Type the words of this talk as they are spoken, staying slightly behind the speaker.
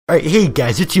Alright, hey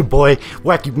guys, it's your boy,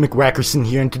 Wacky McWackerson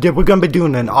here, and today we're gonna be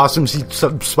doing an awesome seed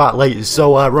spotlight,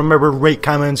 so remember, rate,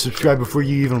 comment, and subscribe before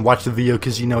you even watch the video,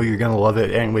 because you know you're gonna love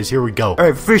it. Anyways, here we go.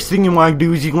 Alright, first thing you want to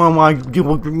do is you want to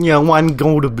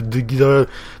go to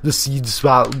the seed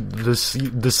spot, the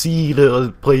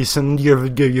seed place, and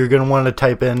you're gonna want to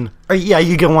type in, yeah,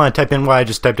 you're gonna want to type in what I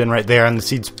just typed in right there on the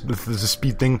seeds, the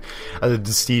speed thing, the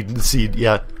seed,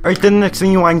 yeah. Alright, then the next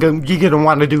thing you're gonna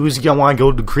want to do is you're gonna want to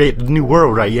go to create the new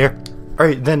world right here.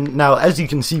 Alright, then now as you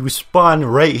can see, we spawn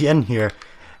right in here,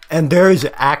 and there is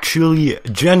actually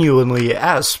genuinely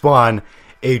at spawn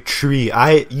a tree.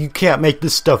 You can't make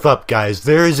this stuff up, guys.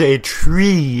 There is a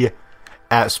tree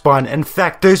at spawn. In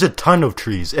fact, there's a ton of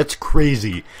trees. It's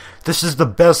crazy. This is the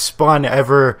best spawn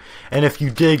ever, and if you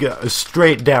dig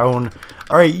straight down,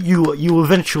 alright, you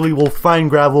eventually will find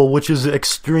gravel, which is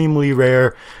extremely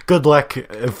rare. Good luck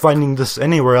finding this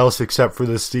anywhere else except for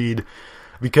the seed,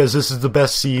 because this is the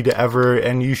best seed ever,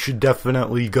 and you should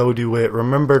definitely go do it.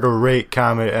 Remember to rate,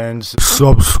 comment, and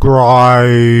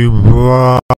subscribe.